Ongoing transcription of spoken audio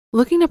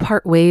Looking to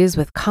part ways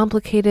with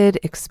complicated,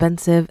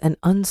 expensive, and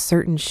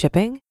uncertain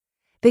shipping?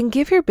 Then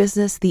give your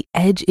business the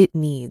edge it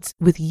needs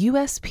with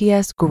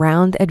USPS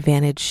Ground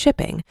Advantage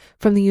shipping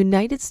from the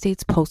United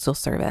States Postal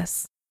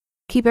Service.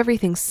 Keep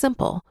everything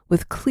simple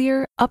with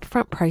clear,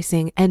 upfront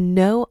pricing and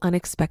no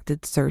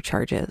unexpected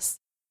surcharges.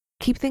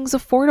 Keep things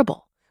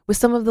affordable with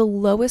some of the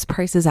lowest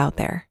prices out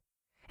there.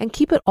 And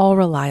keep it all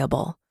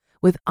reliable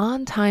with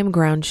on-time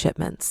ground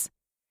shipments.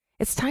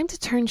 It's time to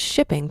turn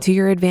shipping to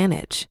your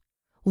advantage.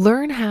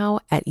 Learn how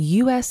at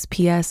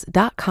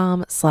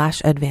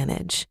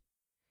USPS.com/advantage.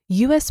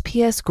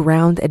 USPS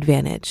Ground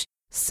Advantage.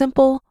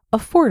 Simple,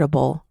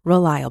 affordable,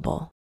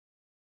 reliable.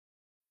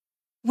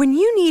 When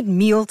you need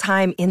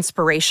mealtime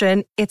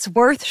inspiration, it's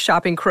worth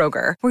shopping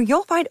Kroger, where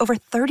you'll find over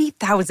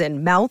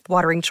 30,000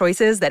 mouth-watering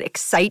choices that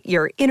excite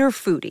your inner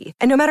foodie.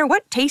 And no matter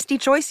what tasty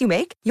choice you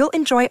make, you'll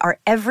enjoy our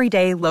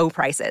everyday low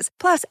prices,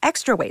 plus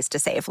extra ways to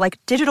save, like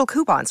digital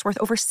coupons worth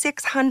over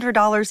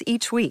 $600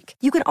 each week.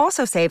 You can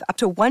also save up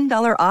to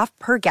 $1 off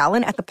per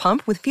gallon at the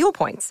pump with fuel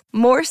points.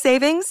 More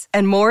savings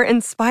and more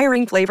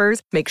inspiring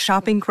flavors make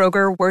shopping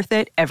Kroger worth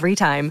it every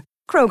time.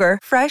 Kroger,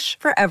 fresh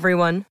for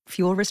everyone.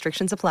 Fuel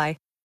restrictions apply.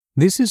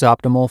 This is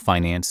Optimal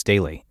Finance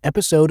Daily,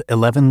 episode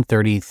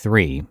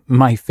 1133,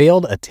 My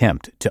Failed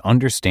Attempt to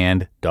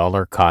Understand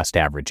Dollar Cost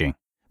Averaging,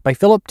 by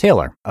Philip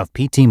Taylor of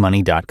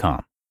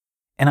PTMoney.com.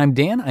 And I'm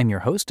Dan, I'm your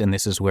host, and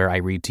this is where I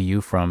read to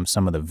you from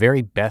some of the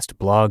very best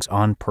blogs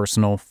on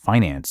personal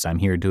finance. I'm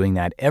here doing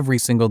that every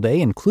single day,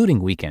 including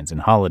weekends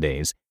and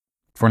holidays.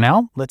 For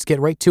now, let's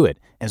get right to it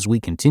as we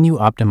continue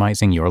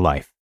optimizing your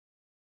life.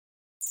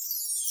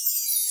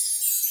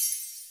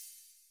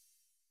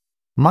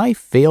 My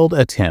Failed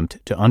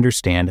Attempt to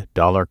Understand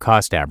Dollar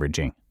Cost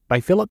Averaging,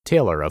 by Philip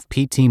Taylor of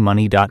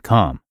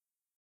PTMoney.com.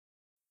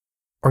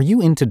 Are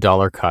you into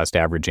dollar cost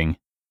averaging?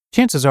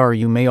 Chances are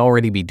you may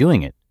already be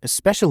doing it,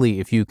 especially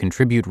if you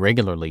contribute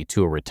regularly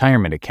to a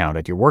retirement account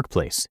at your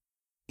workplace.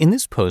 In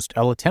this post,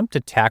 I'll attempt to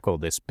tackle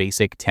this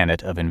basic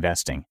tenet of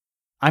investing.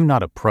 I'm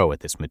not a pro at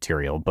this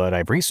material, but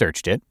I've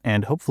researched it,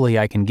 and hopefully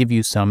I can give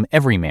you some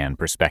everyman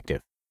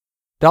perspective.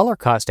 Dollar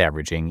cost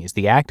averaging is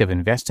the act of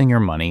investing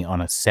your money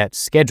on a set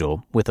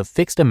schedule with a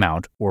fixed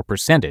amount or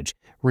percentage,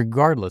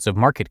 regardless of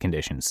market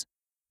conditions.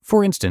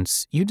 For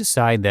instance, you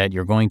decide that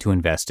you're going to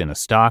invest in a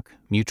stock,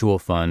 mutual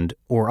fund,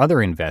 or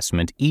other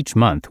investment each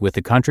month with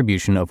a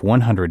contribution of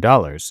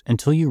 $100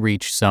 until you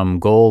reach some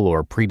goal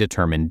or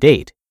predetermined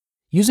date.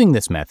 Using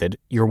this method,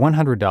 your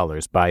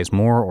 $100 buys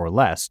more or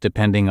less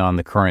depending on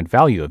the current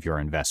value of your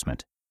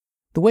investment.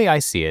 The way I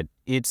see it,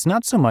 it's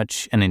not so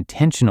much an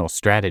intentional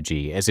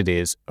strategy as it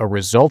is a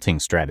resulting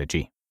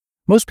strategy.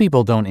 Most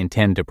people don't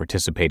intend to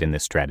participate in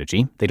this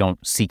strategy. They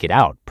don't seek it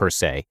out, per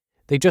se.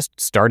 They just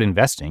start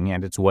investing,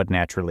 and it's what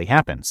naturally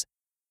happens.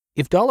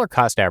 If dollar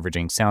cost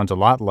averaging sounds a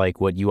lot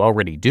like what you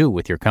already do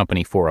with your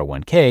company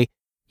 401k,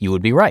 you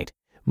would be right.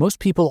 Most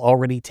people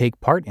already take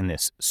part in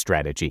this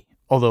strategy,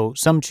 although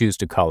some choose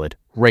to call it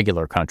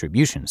regular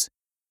contributions.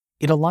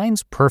 It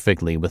aligns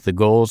perfectly with the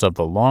goals of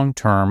the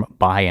long-term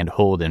buy and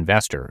hold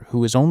investor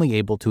who is only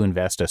able to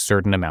invest a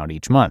certain amount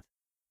each month.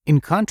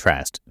 In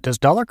contrast, does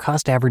dollar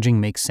cost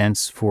averaging make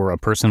sense for a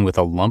person with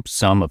a lump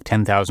sum of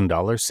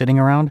 $10,000 sitting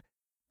around?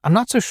 I'm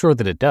not so sure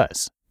that it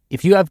does.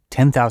 If you have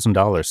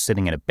 $10,000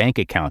 sitting in a bank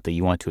account that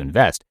you want to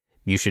invest,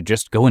 you should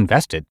just go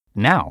invest it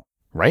now,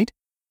 right?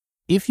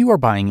 If you are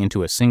buying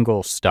into a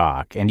single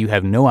stock and you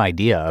have no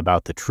idea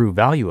about the true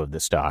value of the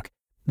stock,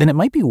 then it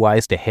might be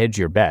wise to hedge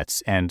your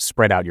bets and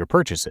spread out your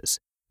purchases.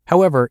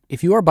 However,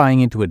 if you are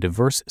buying into a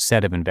diverse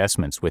set of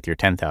investments with your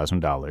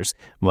 $10,000,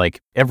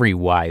 like every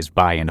wise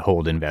buy and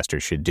hold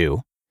investor should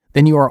do,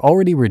 then you are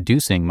already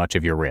reducing much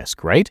of your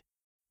risk, right?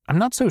 I'm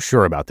not so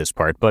sure about this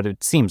part, but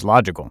it seems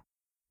logical.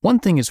 One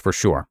thing is for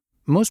sure,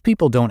 most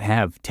people don't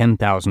have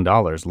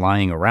 $10,000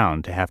 lying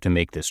around to have to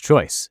make this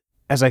choice.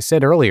 As I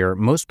said earlier,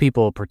 most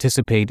people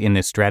participate in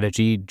this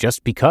strategy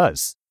just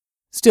because.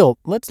 Still,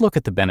 let's look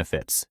at the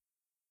benefits.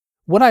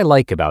 What I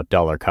like about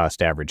dollar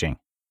cost averaging.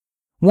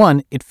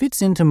 1, it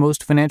fits into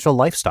most financial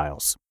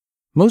lifestyles.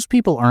 Most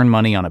people earn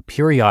money on a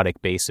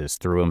periodic basis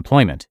through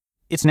employment.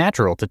 It's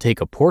natural to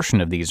take a portion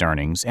of these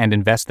earnings and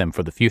invest them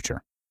for the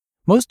future.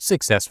 Most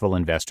successful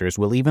investors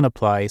will even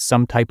apply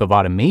some type of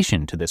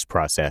automation to this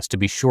process to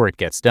be sure it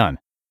gets done.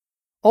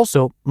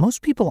 Also,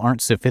 most people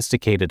aren't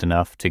sophisticated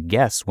enough to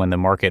guess when the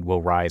market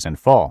will rise and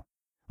fall.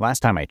 Last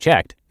time I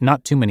checked,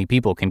 not too many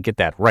people can get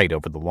that right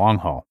over the long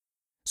haul.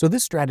 So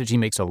this strategy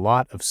makes a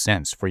lot of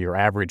sense for your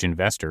average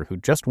investor who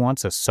just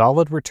wants a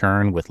solid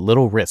return with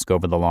little risk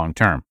over the long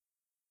term.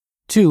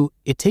 2,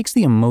 it takes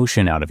the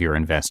emotion out of your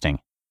investing.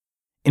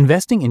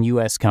 Investing in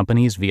U.S.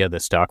 companies via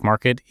the stock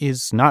market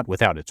is not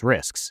without its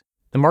risks.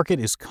 The market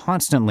is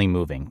constantly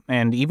moving,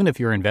 and even if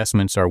your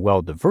investments are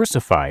well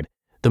diversified,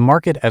 the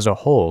market as a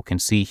whole can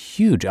see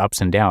huge ups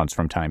and downs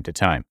from time to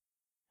time.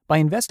 By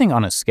investing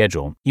on a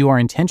schedule, you are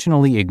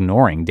intentionally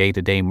ignoring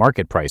day-to-day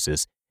market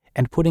prices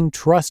and putting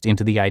trust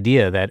into the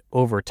idea that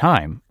over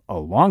time, a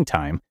long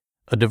time,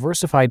 a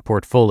diversified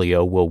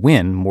portfolio will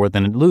win more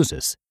than it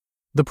loses.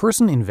 The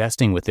person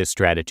investing with this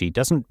strategy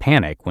doesn't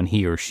panic when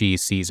he or she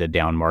sees a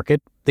down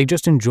market, they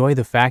just enjoy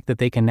the fact that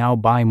they can now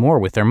buy more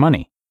with their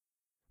money.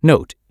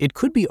 Note, it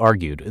could be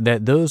argued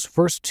that those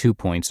first 2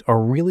 points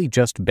are really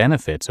just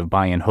benefits of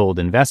buy and hold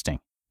investing.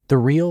 The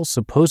real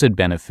supposed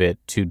benefit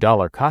to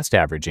dollar cost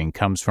averaging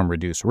comes from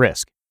reduced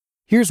risk.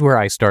 Here's where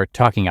I start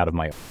talking out of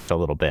my a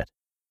little bit.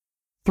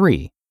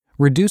 3.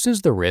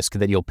 Reduces the risk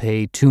that you'll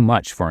pay too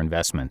much for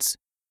investments.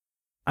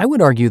 I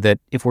would argue that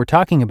if we're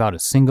talking about a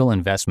single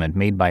investment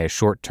made by a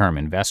short-term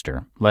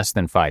investor, less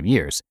than 5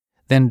 years,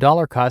 then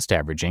dollar cost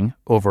averaging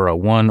over a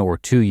 1 or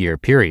 2 year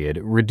period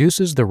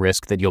reduces the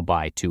risk that you'll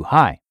buy too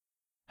high.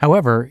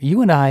 However,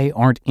 you and I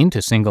aren't into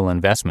single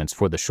investments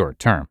for the short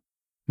term.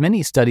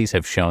 Many studies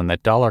have shown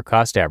that dollar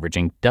cost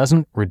averaging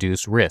doesn't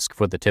reduce risk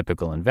for the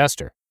typical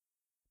investor.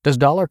 Does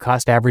dollar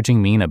cost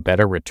averaging mean a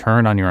better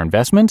return on your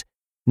investment?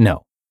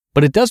 No.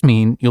 But it does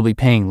mean you'll be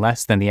paying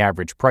less than the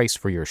average price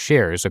for your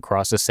shares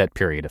across a set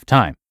period of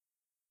time.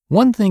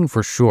 One thing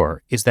for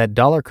sure is that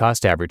dollar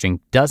cost averaging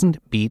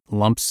doesn't beat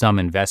lump sum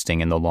investing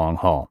in the long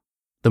haul.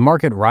 The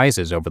market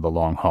rises over the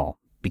long haul.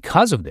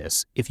 Because of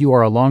this, if you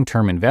are a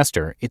long-term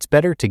investor, it's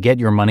better to get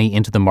your money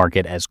into the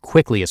market as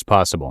quickly as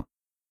possible.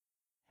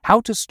 How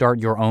to start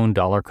your own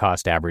dollar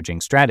cost averaging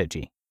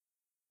strategy.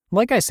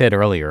 Like I said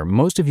earlier,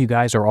 most of you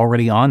guys are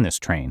already on this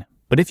train,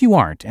 but if you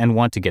aren't and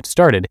want to get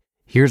started,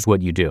 here's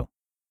what you do.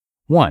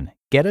 1.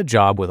 Get a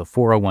job with a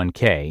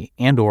 401k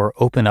and/or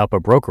open up a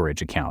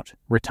brokerage account,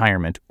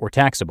 retirement or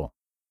taxable.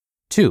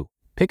 2.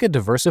 Pick a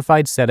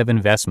diversified set of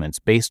investments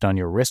based on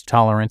your risk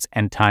tolerance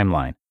and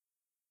timeline.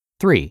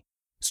 3.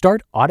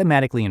 Start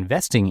automatically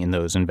investing in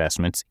those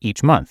investments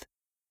each month.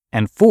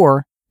 And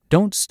 4.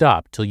 Don't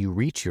stop till you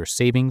reach your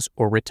savings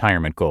or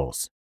retirement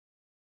goals.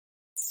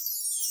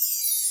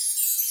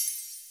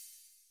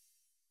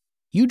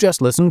 You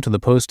just listened to the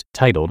post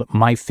titled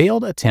My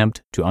Failed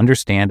Attempt to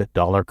Understand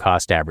Dollar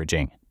Cost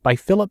Averaging by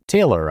Philip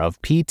Taylor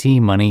of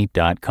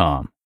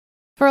PTmoney.com.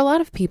 For a lot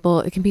of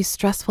people, it can be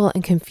stressful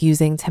and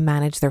confusing to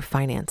manage their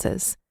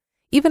finances.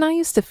 Even I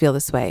used to feel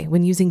this way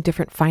when using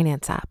different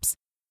finance apps.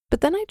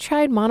 But then I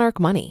tried Monarch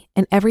Money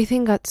and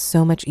everything got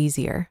so much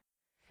easier.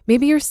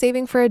 Maybe you're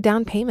saving for a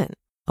down payment,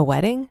 a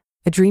wedding,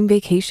 a dream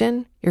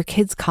vacation, your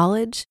kids'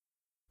 college.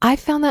 I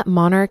found that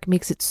Monarch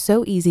makes it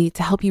so easy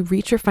to help you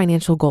reach your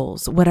financial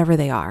goals, whatever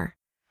they are.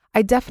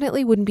 I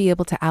definitely wouldn't be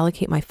able to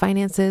allocate my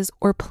finances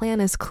or plan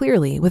as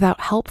clearly without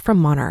help from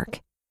Monarch.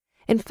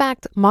 In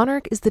fact,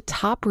 Monarch is the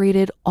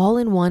top-rated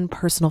all-in-one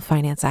personal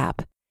finance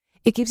app.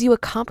 It gives you a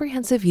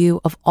comprehensive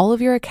view of all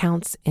of your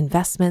accounts,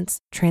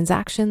 investments,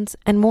 transactions,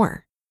 and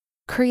more.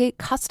 Create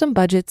custom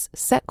budgets,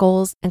 set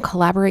goals, and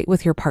collaborate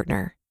with your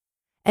partner.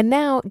 And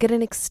now get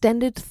an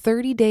extended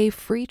 30-day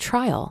free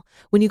trial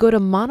when you go to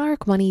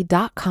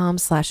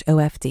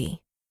monarchmoney.com/OFD.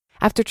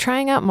 After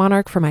trying out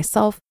Monarch for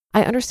myself,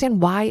 I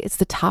understand why it's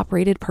the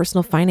top-rated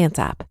personal finance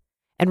app.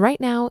 And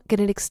right now, get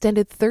an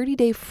extended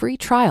 30-day free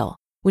trial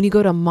when you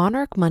go to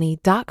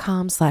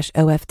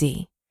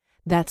monarchmoney.com/OFD.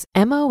 That's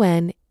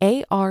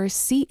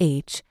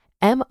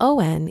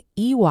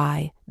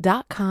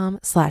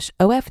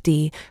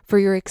monarchmoney.com/OFD for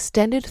your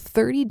extended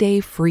 30-day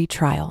free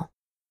trial.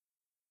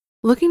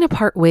 Looking to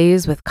part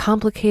ways with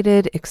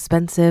complicated,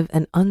 expensive,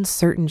 and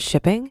uncertain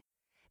shipping?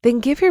 Then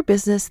give your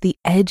business the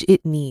edge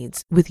it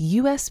needs with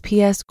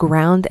USPS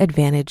Ground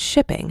Advantage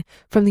shipping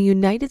from the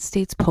United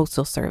States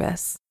Postal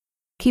Service.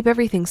 Keep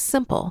everything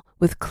simple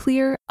with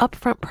clear,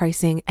 upfront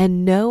pricing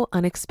and no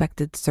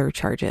unexpected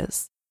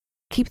surcharges.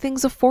 Keep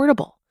things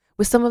affordable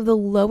with some of the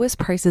lowest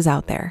prices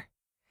out there.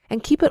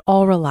 And keep it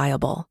all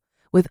reliable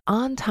with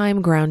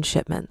on-time ground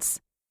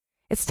shipments.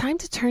 It's time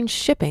to turn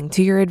shipping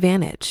to your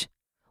advantage.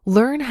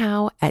 Learn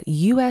how at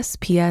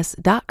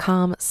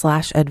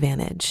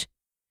USPS.com/advantage.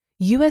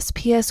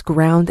 USPS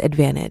Ground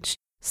Advantage.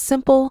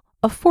 Simple,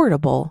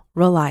 affordable,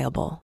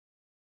 reliable.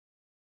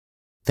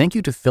 Thank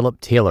you to Philip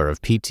Taylor of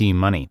PT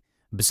Money.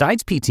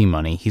 Besides PT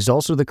Money, he's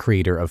also the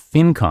creator of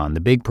FinCon, the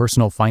big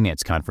personal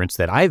finance conference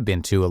that I've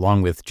been to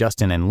along with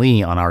Justin and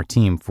Lee on our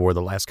team for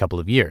the last couple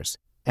of years.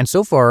 And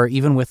so far,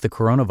 even with the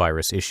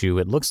coronavirus issue,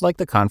 it looks like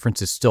the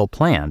conference is still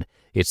planned.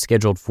 It's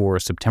scheduled for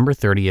September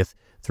 30th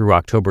through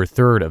October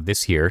 3rd of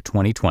this year,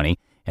 2020,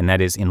 and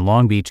that is in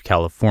Long Beach,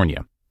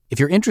 California. If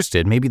you're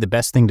interested, maybe the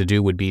best thing to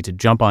do would be to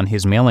jump on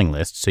his mailing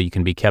list so you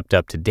can be kept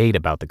up to date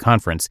about the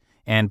conference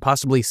and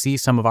possibly see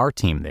some of our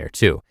team there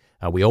too.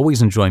 We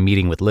always enjoy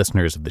meeting with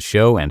listeners of the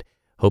show and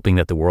hoping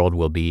that the world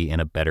will be in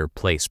a better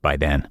place by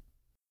then.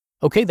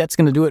 Okay, that's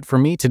going to do it for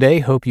me today.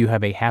 Hope you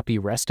have a happy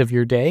rest of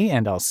your day,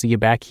 and I'll see you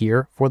back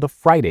here for the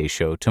Friday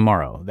show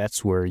tomorrow.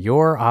 That's where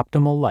your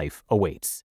optimal life awaits.